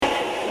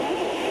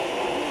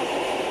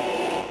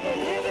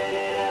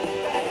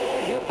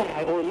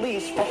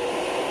please.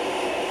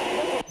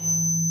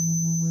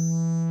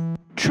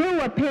 True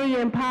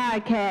Opinion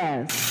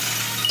Podcast.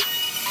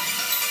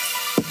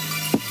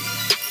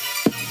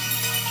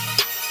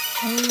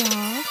 Hey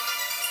y'all,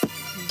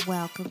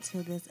 welcome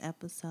to this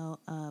episode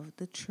of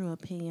the True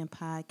Opinion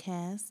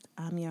Podcast.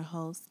 I'm your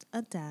host,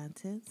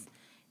 Adontis,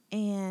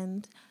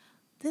 and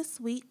this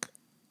week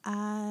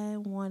I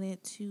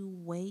wanted to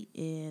weigh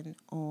in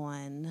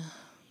on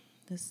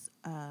this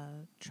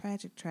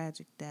tragic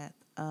death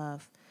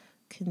of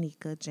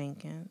Kenneka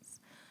Jenkins.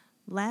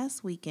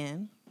 Last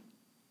weekend,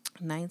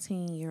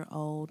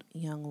 19-year-old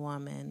young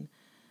woman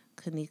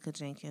Kenneka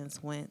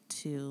Jenkins went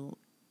to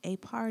a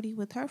party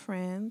with her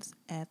friends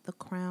at the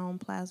Crown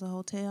Plaza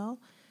Hotel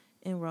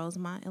in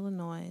Rosemont,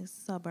 Illinois,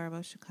 suburb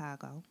of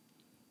Chicago.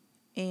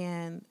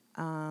 And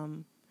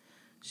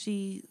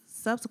she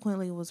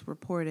subsequently was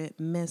reported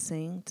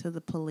missing to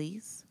the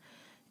police.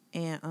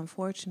 And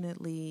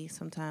unfortunately,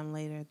 sometime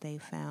later, they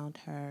found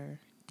her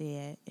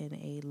dead in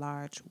a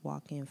large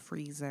walk-in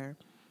freezer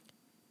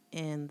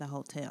in the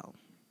hotel.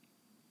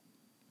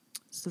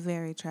 It's a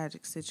very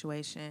tragic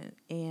situation.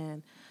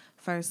 And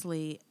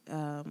firstly,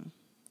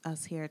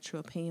 us here at True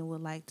Opinion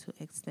would like to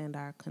extend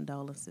our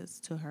condolences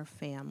to her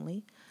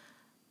family.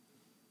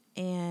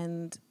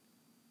 And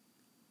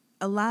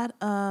a lot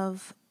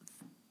of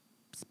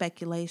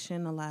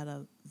speculation, a lot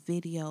of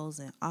videos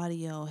and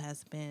audio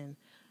has been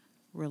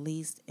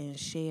released and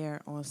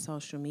shared on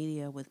social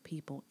media with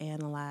people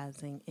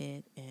analyzing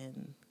it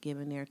and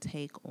giving their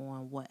take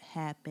on what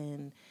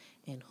happened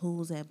and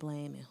who's at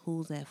blame and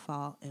who's at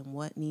fault and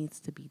what needs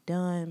to be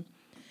done.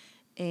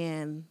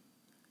 And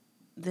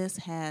this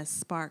has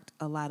sparked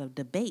a lot of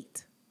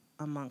debate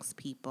amongst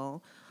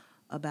people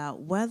about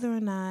whether or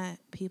not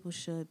people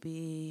should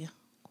be,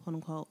 quote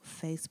unquote,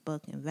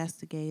 Facebook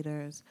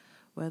investigators,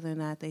 whether or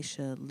not they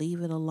should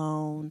leave it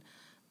alone,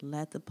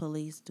 let the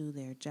police do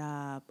their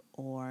job,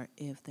 or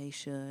if they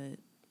should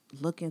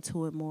look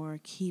into it more,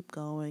 keep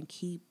going,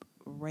 keep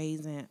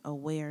raising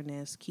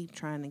awareness, keep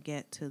trying to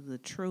get to the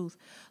truth.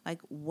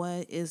 Like,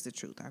 what is the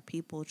truth? Are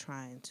people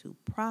trying to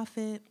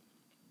profit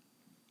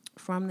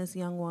from this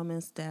young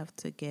woman's death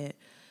to get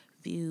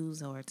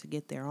views or to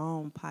get their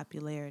own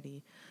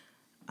popularity?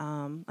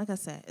 Like I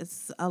said,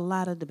 it's a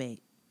lot of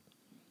debate,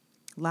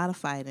 a lot of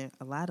fighting,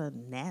 a lot of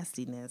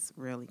nastiness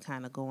really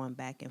kind of going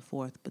back and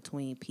forth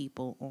between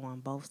people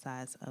on both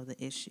sides of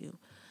the issue.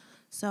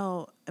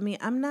 So, I mean,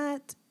 I'm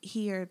not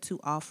here to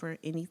offer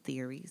any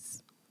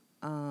theories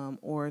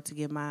or to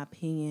give my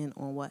opinion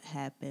on what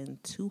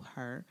happened to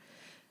her.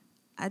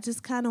 I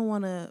just kind of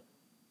want to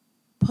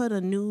put a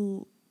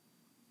new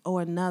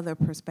or another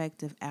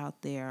perspective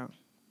out there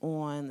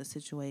on the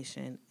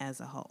situation as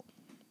a whole.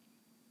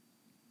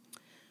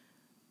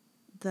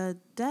 The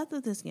death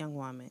of this young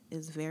woman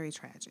is very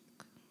tragic,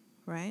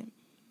 right?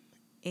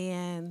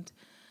 And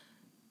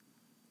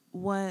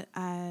what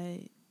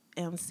I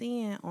am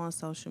seeing on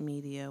social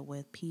media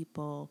with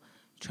people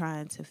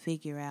trying to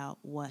figure out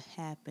what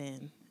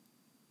happened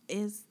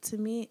is, to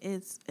me,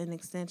 it's an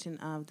extension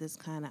of this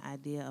kind of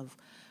idea of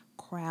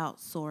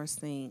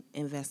crowdsourcing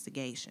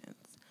investigations.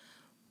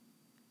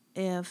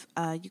 If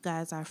you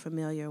guys are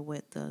familiar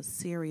with the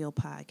Serial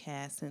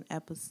podcast,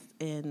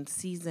 in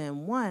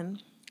season 1,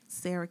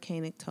 Sarah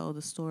Koenig told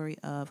the story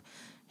of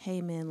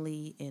Hae Min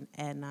Lee and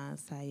Adnan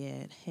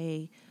Syed.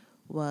 Hae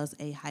was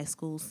a high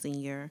school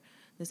senior.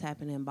 This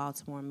happened in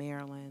Baltimore,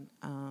 Maryland.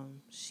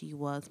 She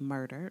was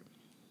murdered,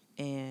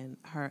 and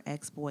her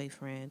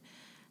ex-boyfriend,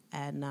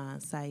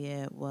 Adnan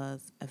Syed,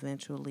 was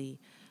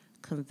eventually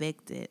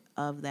convicted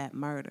of that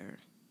murder.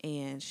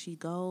 And she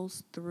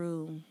goes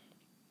through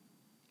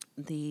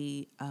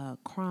the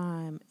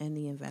crime and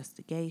the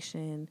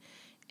investigation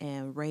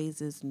and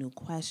raises new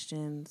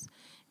questions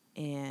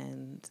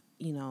and,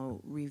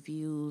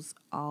 reviews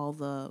all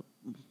the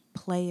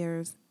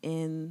players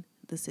in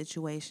the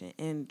situation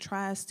and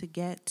tries to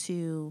get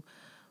to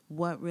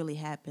what really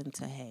happened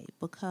to Hae,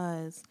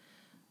 because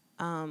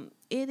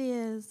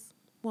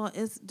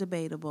it's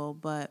debatable,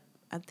 but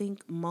I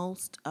think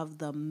most of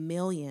the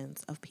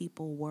millions of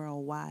people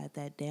worldwide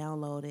that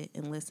downloaded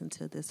and listened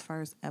to this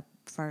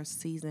first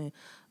season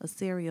of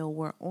Serial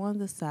were on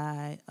the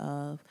side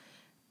of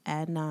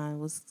Adnan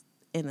was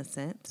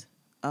innocent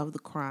of the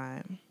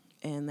crime,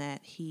 and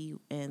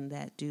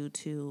that due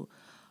to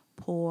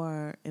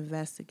poor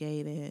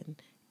investigating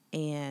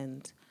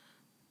and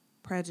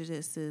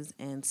prejudices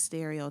and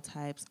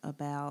stereotypes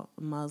about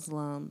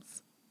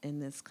Muslims in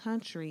this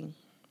country,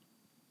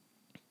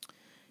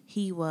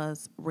 he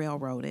was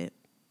railroaded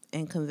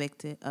and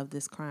convicted of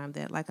this crime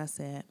that, like I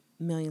said,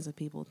 millions of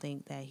people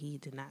think that he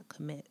did not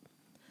commit.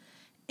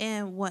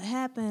 And what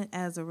happened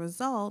as a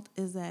result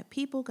is that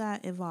people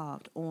got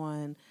involved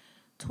on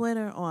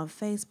Twitter, on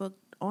Facebook,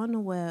 on the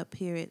web,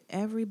 period.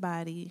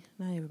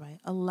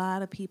 A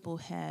lot of people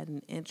had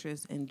an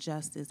interest in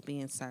justice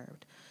being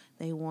served.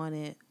 They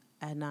wanted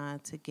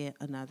Adnan to get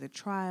another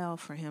trial,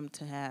 for him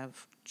to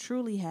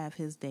truly have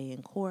his day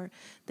in court.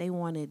 They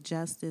wanted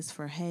justice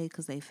for Hae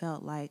because they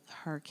felt like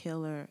her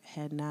killer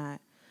had not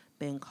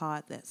been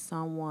caught, that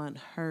someone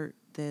hurt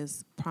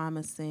this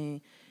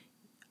promising,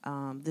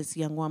 this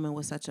young woman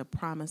with such a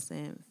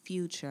promising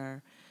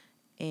future,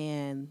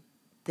 and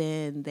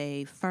then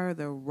they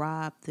further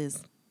rob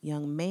this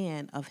young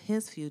man of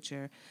his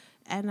future.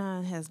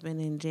 Adnan has been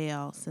in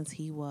jail since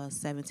he was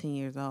 17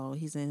 years old.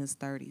 He's in his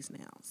 30s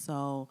now.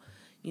 So,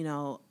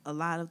 a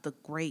lot of the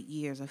great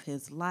years of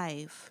his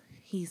life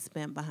he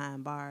spent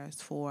behind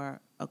bars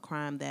for a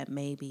crime that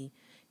maybe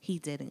he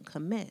didn't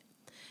commit.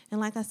 And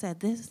like I said,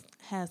 this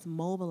has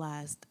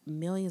mobilized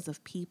millions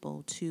of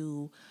people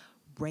to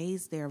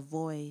raise their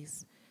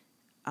voice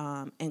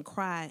and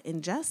cry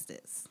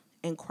injustice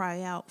and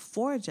cry out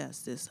for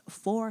justice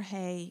for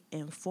Hae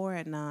and for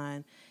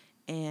Adnan.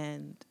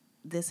 And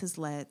this has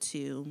led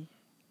to,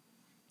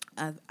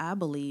 I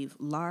believe,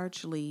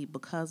 largely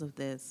because of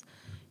this,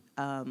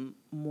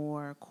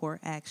 more court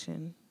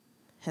action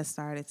has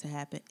started to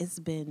happen. It's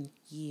been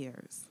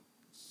years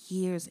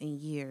and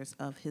years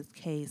of his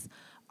case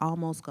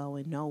almost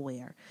going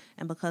nowhere.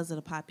 And because of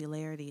the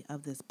popularity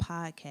of this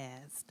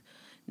podcast,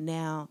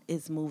 now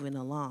it's moving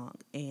along.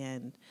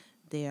 And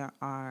there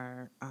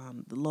are,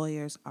 the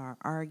lawyers are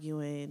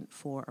arguing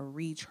for a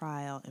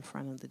retrial in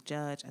front of the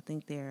judge. I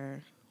think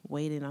they're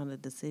waiting on the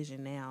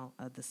decision now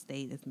of the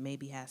state if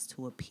maybe has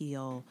to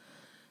appeal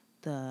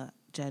the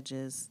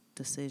judge's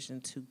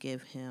decision to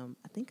give him,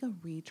 I think, a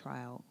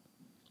retrial.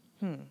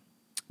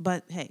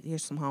 But hey,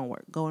 here's some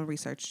homework. Go and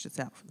research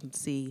yourself and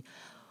see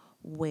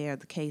where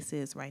the case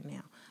is right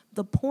now.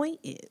 The point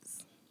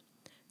is,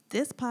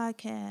 this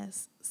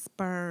podcast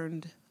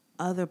spurned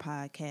other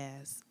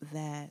podcasts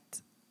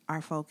that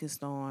are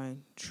focused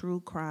on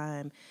true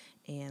crime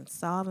and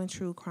solving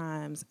true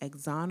crimes,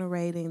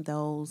 exonerating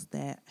those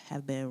that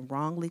have been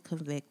wrongly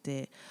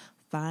convicted,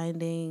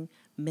 finding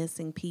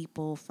missing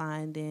people,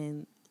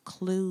 finding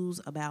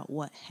clues about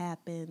what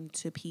happened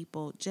to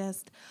people,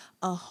 just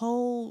a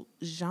whole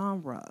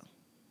genre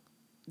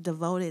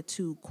devoted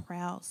to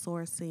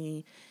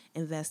crowdsourcing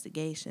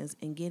investigations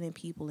and getting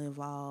people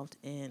involved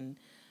in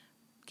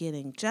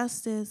getting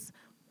justice,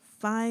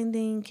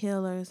 finding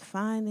killers,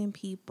 finding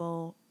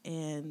people,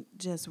 and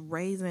just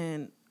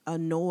raising a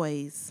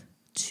noise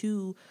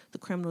to the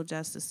criminal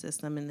justice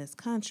system in this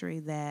country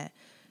that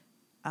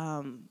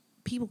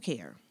people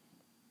care.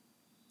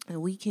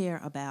 And we care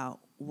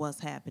about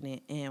what's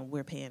happening, and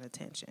we're paying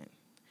attention.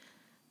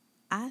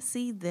 I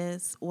see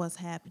this, what's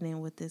happening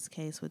with this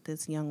case with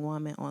this young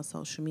woman on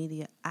social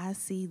media, I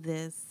see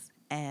this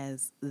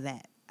as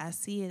that. I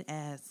see it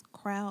as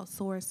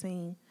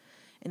crowdsourcing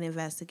an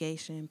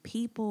investigation,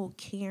 people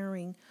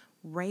caring,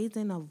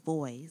 raising a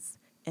voice,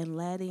 and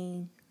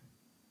letting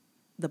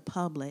the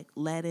public,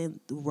 letting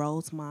the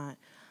Rosemont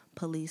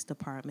Police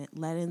Department,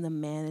 letting the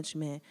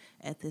management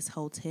at this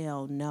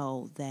hotel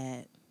know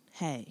that,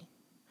 hey,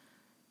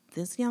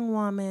 this young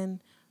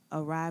woman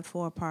arrived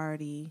for a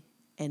party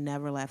and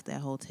never left that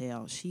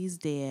hotel. She's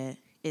dead.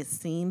 It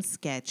seems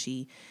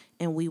sketchy,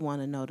 and we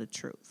want to know the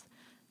truth.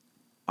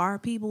 Are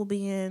people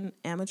being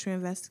amateur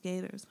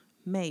investigators?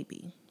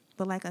 Maybe.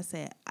 But like I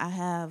said,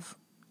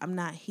 I'm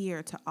not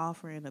here to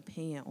offer an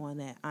opinion on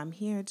that. I'm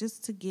here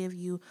just to give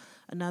you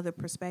another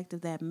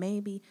perspective that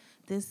maybe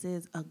this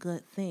is a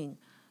good thing.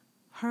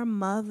 Her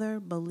mother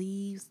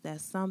believes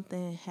that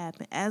something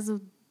happened. As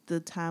of the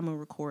time of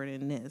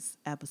recording this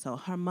episode,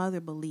 her mother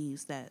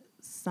believes that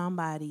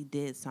somebody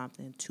did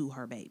something to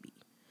her baby.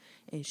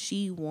 And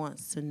she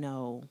wants to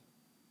know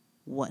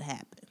what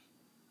happened.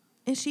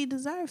 And she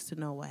deserves to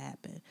know what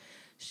happened.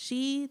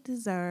 She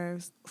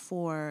deserves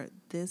for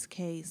this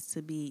case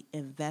to be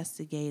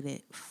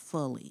investigated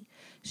fully.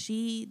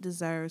 She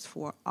deserves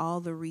for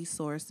all the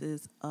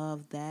resources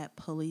of that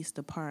police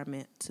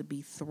department to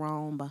be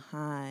thrown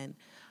behind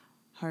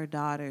her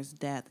daughter's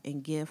death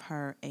and give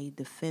her a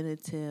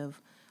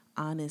definitive,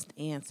 honest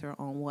answer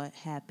on what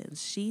happened.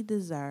 She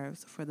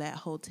deserves for that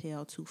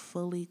hotel to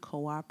fully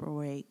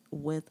cooperate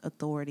with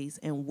authorities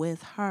and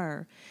with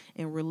her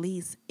and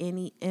release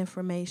any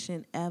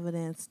information,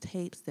 evidence,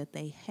 tapes that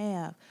they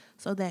have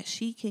so that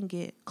she can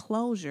get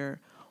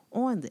closure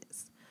on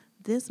this.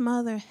 This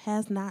mother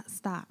has not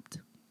stopped.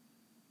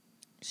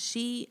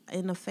 She,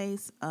 in the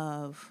face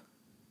of,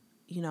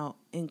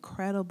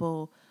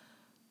 incredible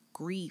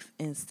grief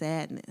and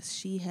sadness,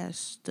 she has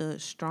stood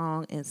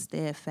strong and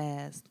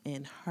steadfast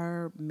in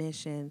her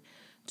mission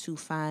to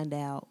find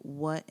out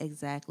what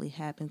exactly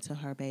happened to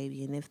her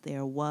baby, and if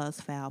there was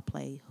foul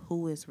play,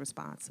 who is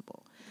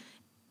responsible.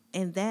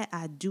 And that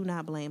I do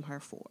not blame her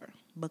for,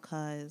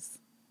 because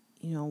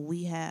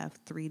we have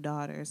 3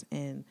 daughters,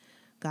 and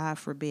God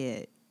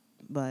forbid,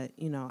 but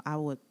I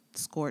would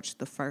scorch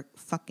the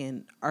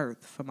fucking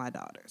earth for my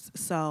daughters.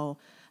 So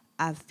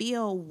I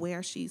feel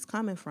where she's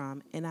coming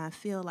from, and I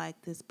feel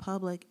like this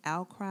public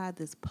outcry,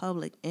 this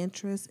public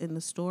interest in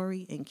the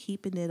story and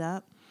keeping it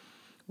up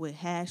with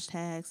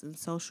hashtags and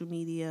social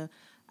media,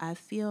 I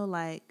feel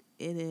like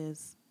it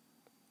is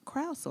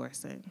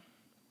crowdsourcing.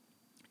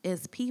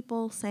 It's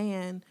people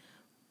saying,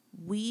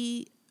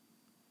 we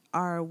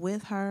are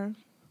with her.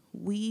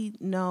 We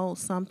know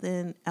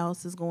something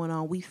else is going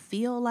on. We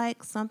feel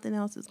like something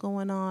else is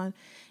going on.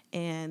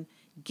 And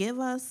give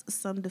us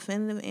some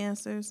definitive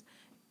answers,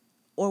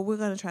 or we're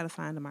going to try to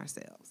find them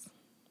ourselves.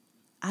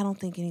 I don't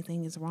think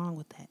anything is wrong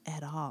with that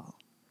at all.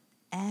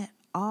 At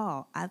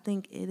all. I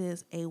think it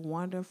is a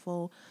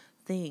wonderful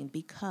thing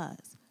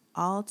because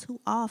all too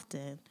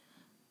often,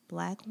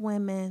 Black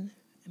women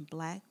and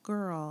Black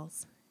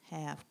girls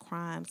have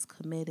crimes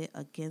committed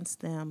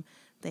against them.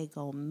 They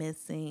go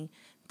missing.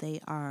 They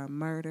are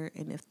murdered.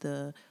 And if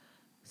the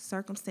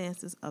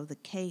circumstances of the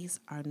case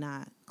are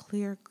not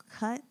clear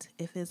cut,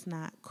 if it's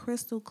not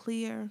crystal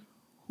clear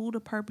who the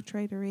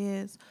perpetrator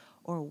is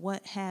or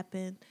what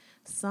happened,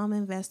 some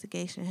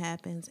investigation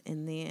happens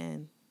and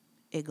then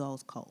it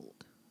goes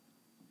cold.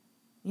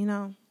 You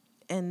know?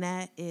 And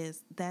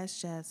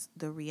that's just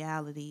the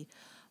reality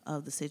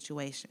of the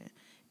situation.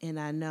 And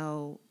I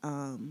know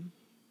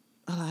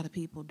a lot of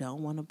people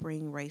don't want to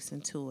bring race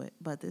into it,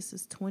 but this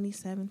is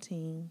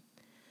 2017,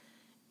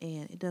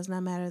 and it does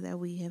not matter that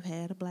we have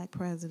had a Black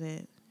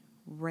president.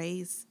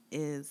 Race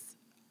is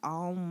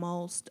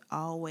almost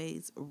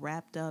always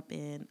wrapped up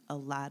in a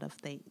lot of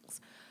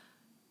things.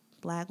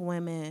 Black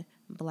women,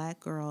 Black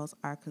girls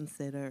are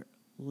considered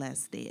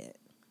less dead,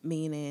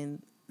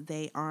 meaning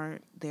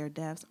their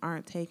deaths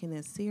aren't taken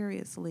as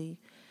seriously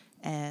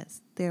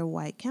as their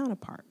white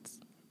counterparts.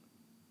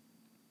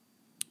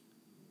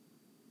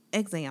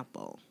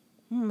 Example,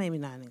 maybe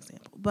not an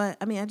example, but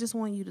I mean, I just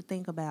want you to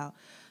think about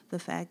the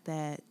fact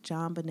that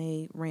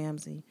JonBenet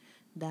Ramsey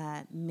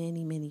died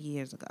many, many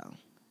years ago.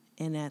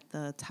 And at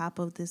the top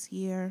of this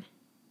year,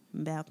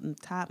 about in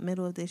the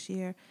middle of this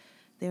year,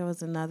 there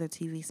was another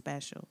TV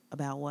special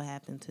about what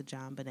happened to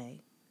JonBenet.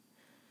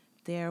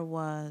 There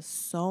was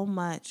so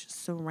much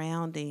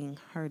surrounding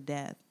her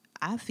death.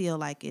 I feel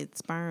like it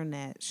spurned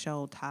that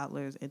show,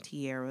 Toddlers and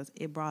Tiaras.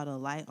 It brought a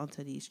light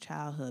onto these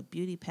childhood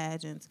beauty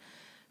pageants.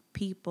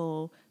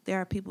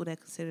 There are people that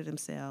consider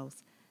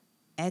themselves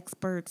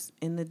experts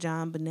in the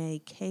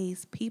JonBenet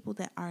case, people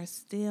that are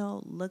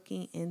still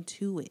looking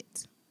into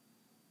it.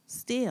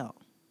 Still.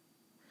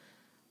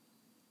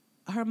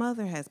 Her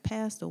mother has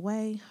passed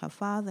away. Her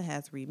father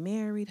has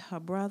remarried. Her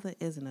brother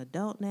is an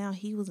adult now.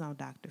 He was on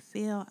Dr.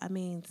 Phil. I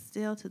mean,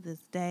 still to this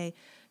day,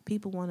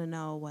 people want to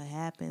know what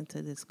happened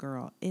to this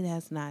girl. It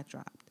has not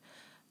dropped.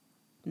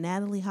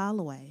 Natalee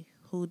Holloway,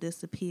 who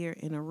disappeared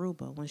in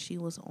Aruba when she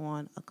was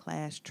on a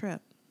class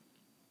trip,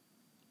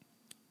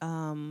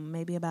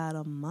 maybe about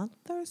a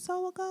month or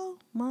so ago,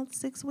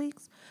 6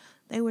 weeks,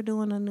 they were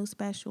doing a new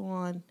special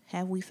on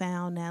Have We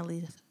Found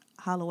Natalee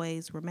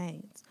Holloway's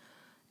Remains.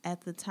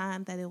 At the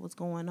time that it was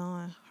going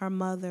on, her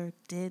mother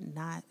did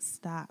not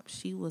stop.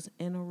 She was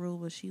in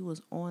Aruba. She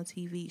was on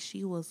TV.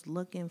 She was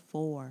looking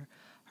for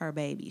her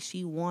baby.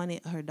 She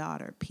wanted her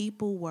daughter.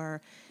 People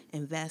were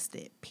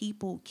invested.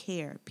 People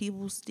cared.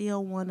 People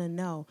still want to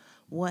know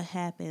what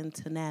happened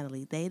to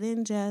Natalee. They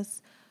didn't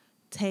just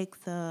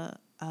take the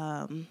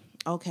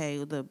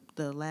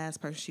the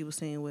last person she was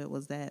seen with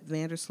was that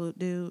Vandersloot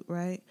dude,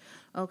 right?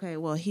 Okay,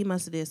 well, he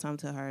must have did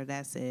something to her.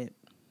 That's it.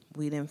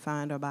 We didn't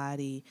find her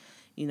body.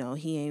 You know,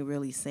 he ain't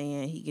really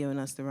saying, he giving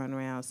us the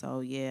runaround. So,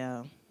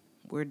 yeah,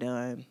 we're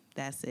done.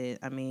 That's it.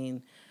 I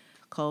mean,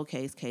 cold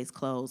case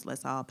closed.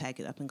 Let's all pack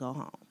it up and go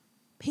home.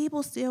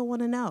 People still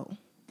want to know.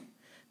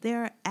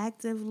 There are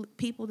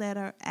people that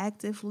are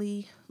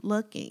actively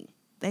looking.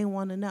 They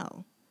want to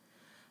know.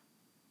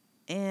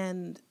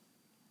 And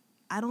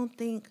I don't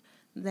think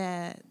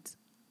that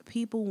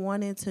people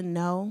wanted to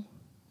know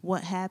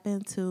what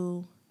happened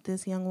to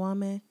this young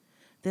woman,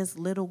 this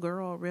little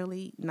girl,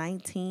 really,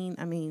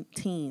 19,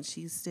 teen.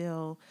 She's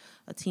still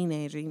a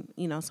teenager.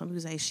 You know, some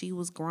people say she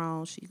was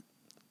grown. She,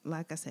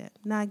 like I said,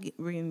 not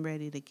getting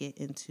ready to get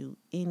into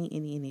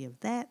any of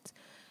that.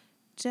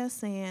 Just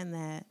saying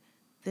that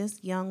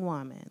this young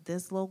woman,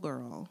 this little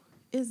girl,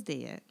 is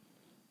dead.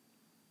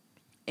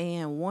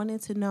 And wanting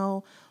to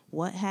know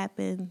what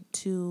happened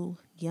to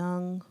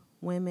young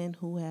women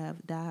who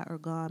have died or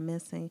gone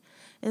missing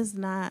is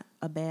not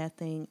a bad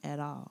thing at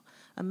all.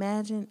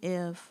 Imagine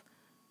if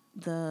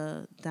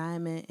the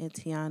Diamond and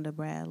Tianda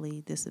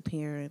Bradley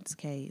disappearance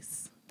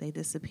case, they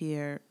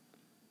disappeared,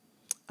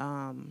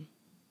 15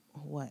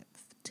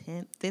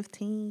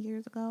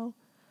 years ago?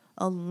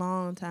 A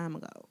long time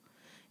ago,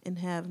 and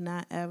have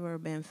not ever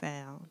been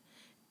found.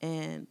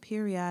 And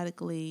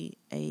periodically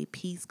a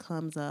piece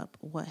comes up,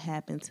 what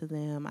happened to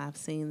them. I've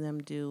seen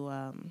them do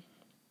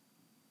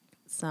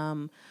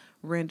some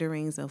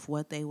renderings of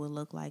what they would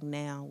look like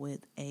now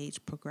with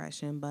age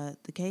progression,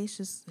 but the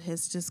case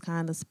has just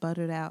kind of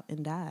sputtered out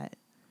and died.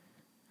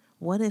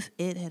 What if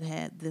it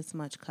had this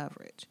much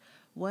coverage?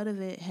 What if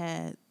it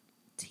had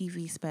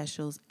TV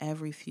specials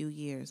every few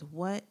years?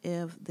 What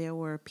if there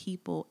were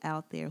people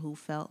out there who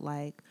felt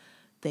like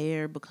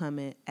they're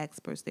becoming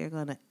experts? They're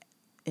going to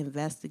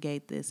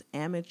investigate this.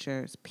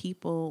 Amateurs,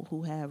 people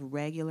who have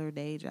regular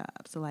day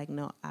jobs. So like,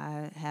 no,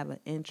 I have an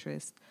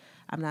interest.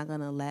 I'm not going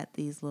to let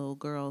these little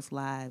girls'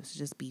 lives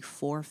just be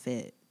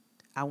forfeit.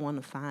 I want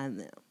to find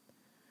them.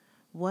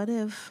 What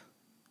if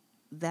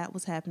that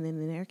was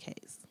happening in their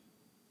case?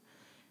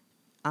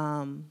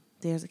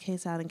 There's a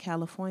case out in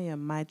California,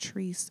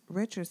 Mitrice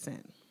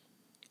Richardson.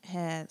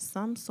 had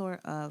some sort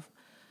of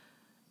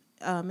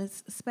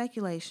it's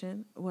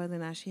speculation whether or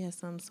not she had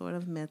some sort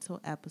of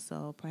mental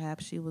episode.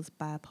 Perhaps she was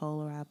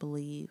bipolar, I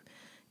believe,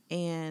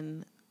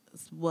 and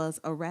was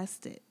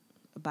arrested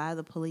by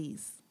the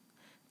police,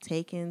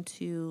 taken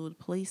to the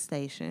police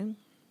station.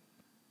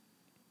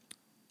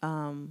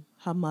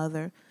 Her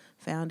mother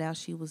found out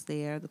she was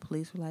there. The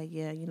police were like,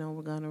 yeah,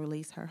 we're going to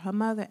release her. Her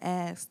mother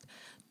asked,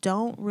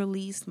 don't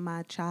release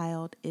my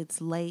child.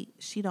 It's late.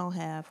 She don't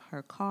have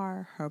her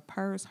car, her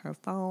purse, her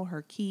phone,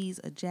 her keys,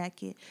 a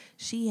jacket.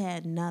 She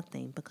had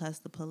nothing because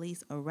the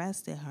police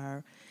arrested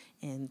her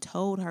and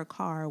towed her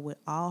car with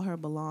all her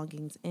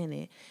belongings in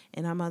it.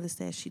 And her mother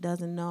said she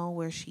doesn't know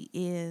where she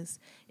is.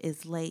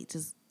 It's late.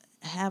 Just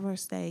have her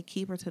stay.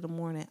 Keep her till the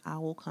morning. I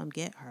will come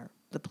get her.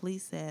 The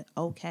police said,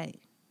 okay.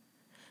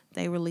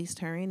 They released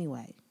her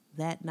anyway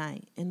that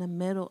night, in the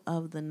middle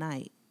of the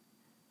night,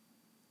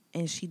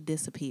 and she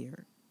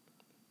disappeared.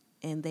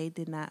 And they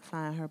did not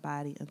find her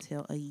body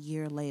until a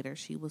year later.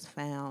 She was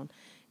found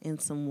in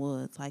some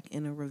woods, like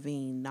in a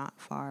ravine not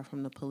far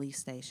from the police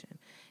station.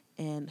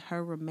 And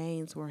her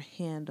remains were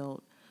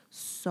handled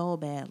so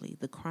badly.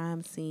 The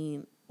crime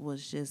scene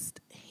was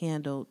just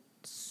handled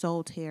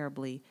so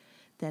terribly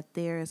that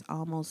there is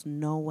almost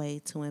no way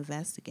to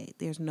investigate.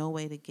 There's no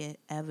way to get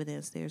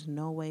evidence. There's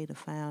no way to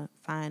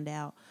find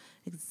out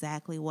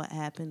exactly what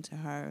happened to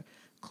her.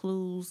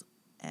 Clues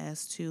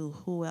as to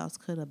who else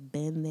could have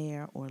been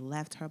there or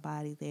left her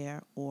body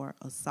there or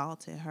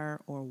assaulted her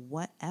or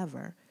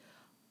whatever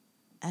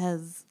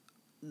has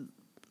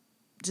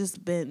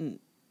just been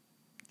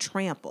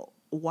trampled,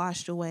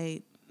 washed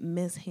away,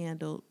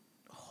 mishandled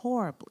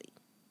horribly.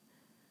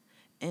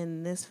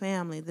 And this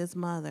family, this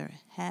mother,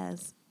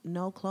 has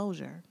no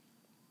closure.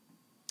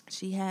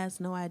 She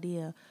has no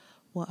idea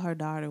what her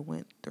daughter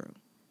went through.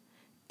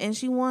 And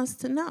she wants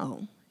to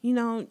know.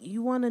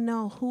 You want to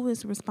know who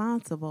is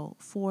responsible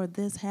for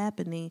this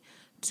happening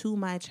to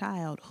my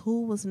child.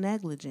 Who was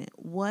negligent?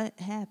 What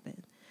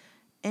happened?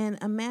 And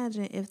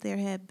imagine if there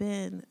had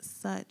been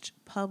such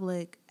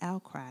public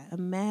outcry.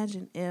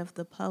 Imagine if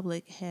the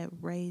public had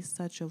raised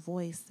such a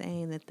voice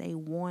saying that they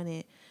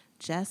wanted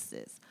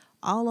justice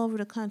all over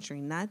the country,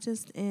 not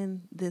just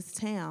in this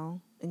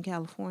town in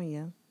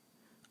California,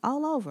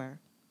 all over.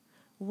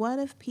 What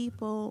if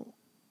people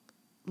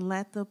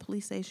let the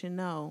police station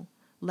know,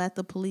 let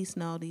the police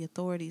know, the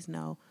authorities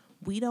know,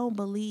 we don't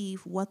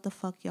believe what the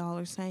fuck y'all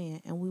are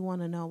saying, and we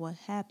want to know what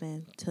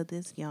happened to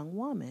this young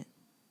woman?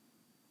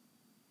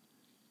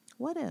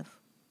 What if?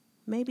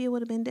 Maybe it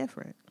would have been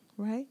different,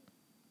 right?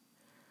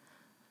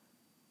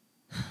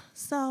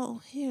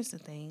 So here's the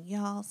thing,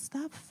 y'all.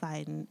 Stop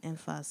fighting and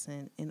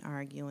fussing and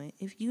arguing.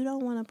 If you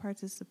don't want to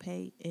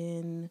participate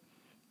in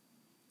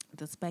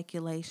the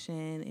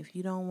speculation, if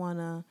you don't want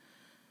to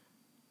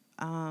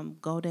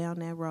go down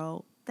that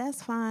road,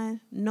 that's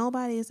fine.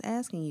 Nobody is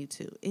asking you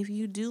to. If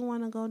you do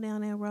want to go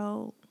down that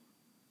road,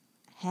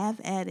 have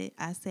at it.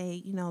 I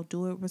say,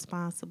 do it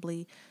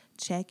responsibly.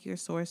 Check your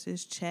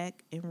sources.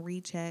 Check and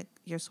recheck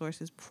your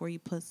sources before you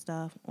put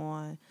stuff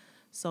on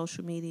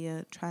social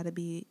media. Try to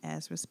be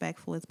as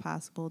respectful as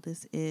possible.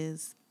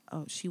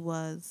 She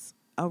was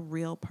a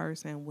real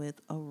person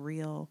with a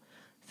real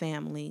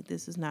family.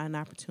 This is not an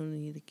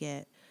opportunity to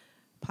get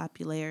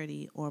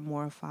popularity or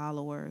more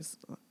followers.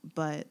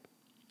 But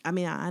I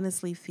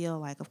honestly feel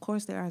like, of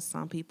course, there are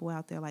some people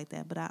out there like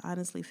that, but I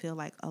honestly feel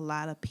like a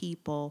lot of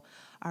people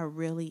are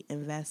really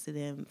invested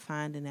in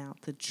finding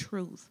out the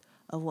truth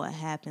of what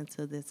happened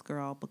to this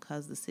girl,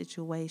 because the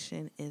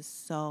situation is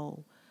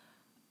so,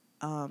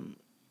 I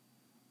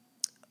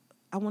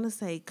want to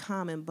say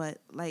common, but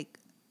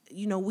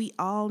we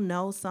all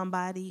know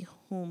somebody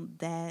whom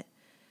that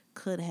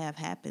could have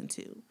happened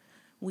to.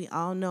 We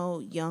all know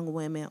young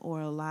women,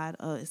 or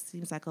it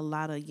seems like a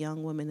lot of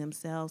young women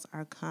themselves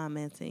are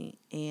commenting.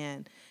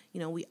 And,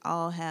 we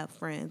all have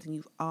friends, and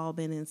you've all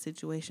been in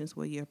situations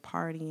where you're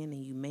partying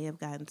and you may have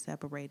gotten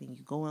separated, and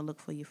you go and look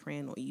for your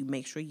friend, or you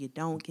make sure you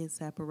don't get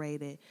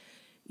separated.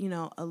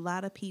 A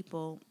lot of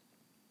people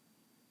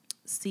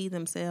see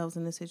themselves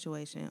in a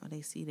situation, or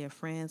they see their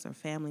friends or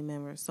family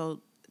members.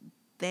 So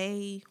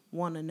they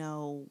want to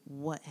know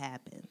what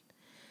happened,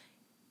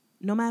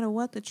 no matter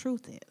what the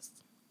truth is.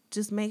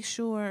 Just make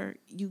sure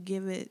you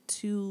give it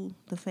to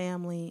the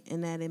family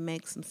and that it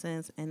makes some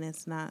sense and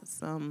it's not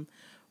some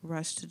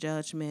rush to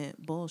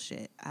judgment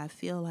bullshit. I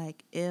feel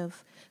like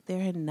if there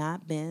had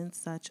not been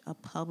such a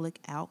public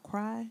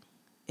outcry,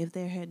 if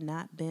there had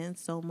not been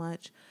so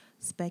much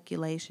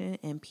speculation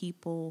and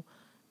people,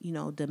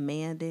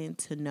 demanding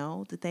to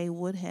know, that they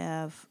would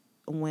have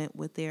went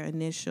with their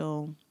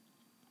initial,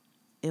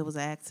 it was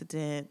an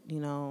accident,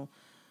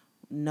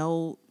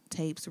 no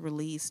tapes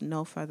released,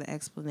 no further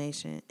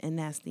explanation, and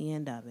that's the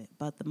end of it.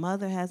 But the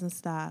mother hasn't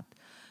stopped.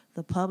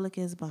 The public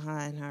is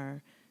behind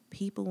her.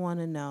 People want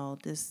to know.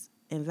 This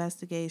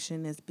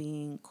investigation is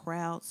being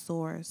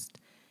crowdsourced,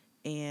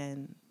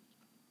 and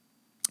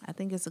I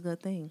think it's a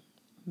good thing.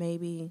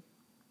 Maybe,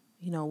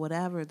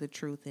 whatever the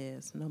truth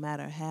is, no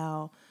matter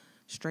how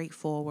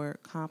straightforward,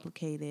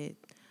 complicated,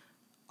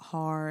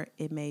 hard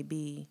it may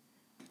be,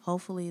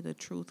 hopefully the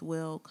truth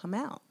will come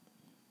out.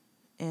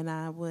 And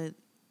I would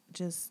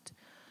just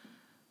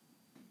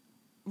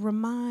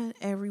remind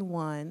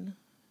everyone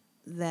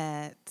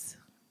that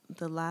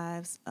the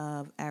lives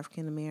of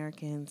African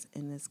Americans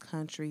in this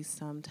country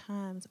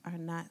sometimes are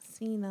not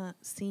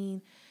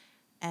seen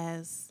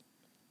as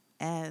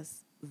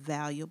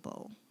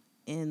valuable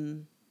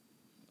in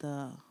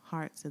the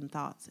hearts and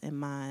thoughts and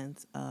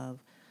minds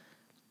of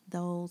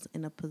those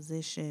in a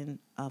position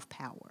of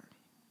power.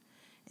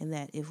 And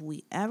that if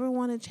we ever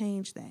want to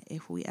change that,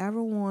 if we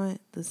ever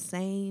want the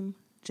same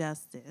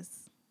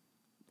justice,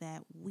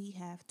 that we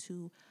have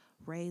to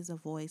raise a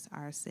voice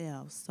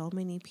ourselves. So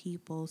many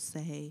people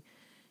say,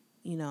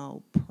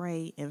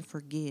 pray and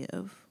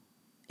forgive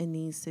in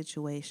these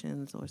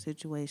situations, or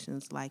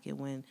situations like it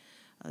when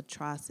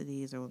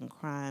atrocities or when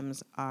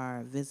crimes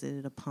are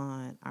visited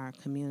upon our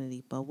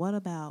community. But what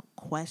about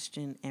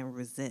question and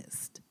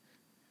resist?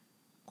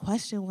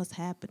 Question what's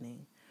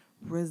happening.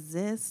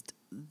 Resist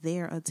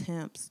their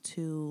attempts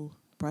to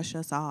brush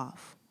us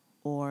off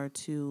or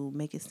to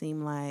make it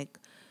seem like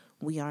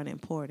we aren't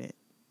important.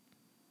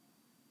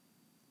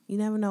 You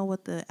never know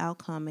what the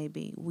outcome may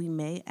be. We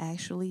may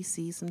actually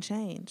see some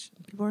change.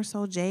 People are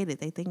so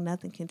jaded. They think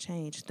nothing can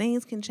change.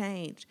 Things can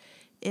change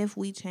if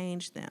we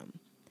change them.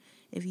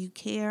 If you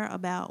care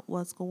about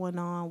what's going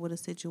on with a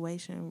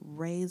situation,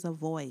 raise a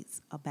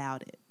voice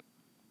about it.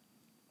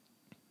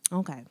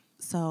 Okay,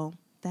 so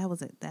that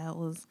was it. That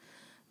was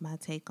my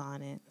take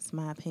on it. It's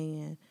my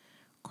opinion.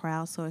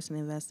 Crowdsourcing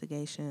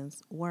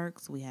investigations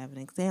works. We have an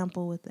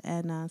example with the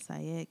Adnan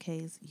Syed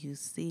case. You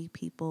see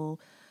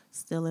people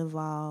still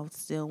involved,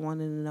 still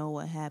wanting to know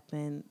what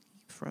happened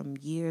from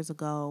years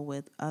ago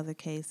with other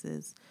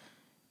cases.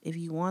 If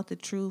you want the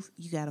truth,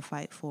 you got to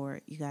fight for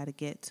it. You got to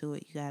get to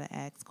it. You got to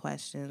ask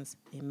questions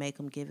and make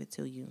them give it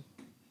to you.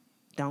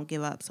 Don't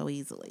give up so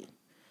easily.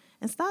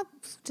 And stop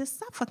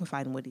fucking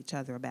fighting with each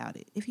other about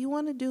it. If you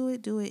want to do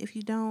it, do it. If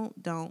you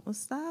don't, don't. But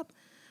stop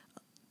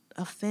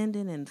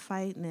offending and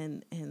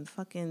fighting and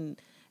fucking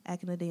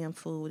acting a damn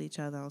fool with each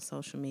other on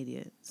social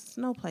media. It's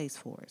no place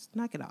for us.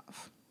 Knock it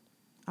off.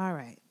 All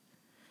right.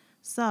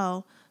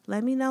 So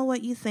let me know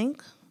what you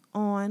think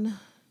on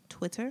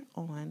Twitter,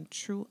 on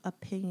True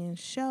Opinion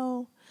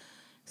Show.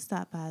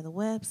 Stop by the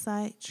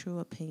website, True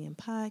Opinion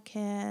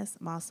Podcast.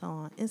 I'm also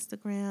on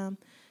Instagram,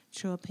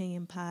 True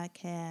Opinion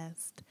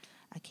Podcast.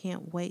 I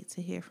can't wait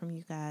to hear from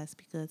you guys.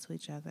 Be good to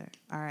each other.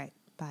 All right.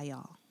 Bye,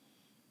 y'all.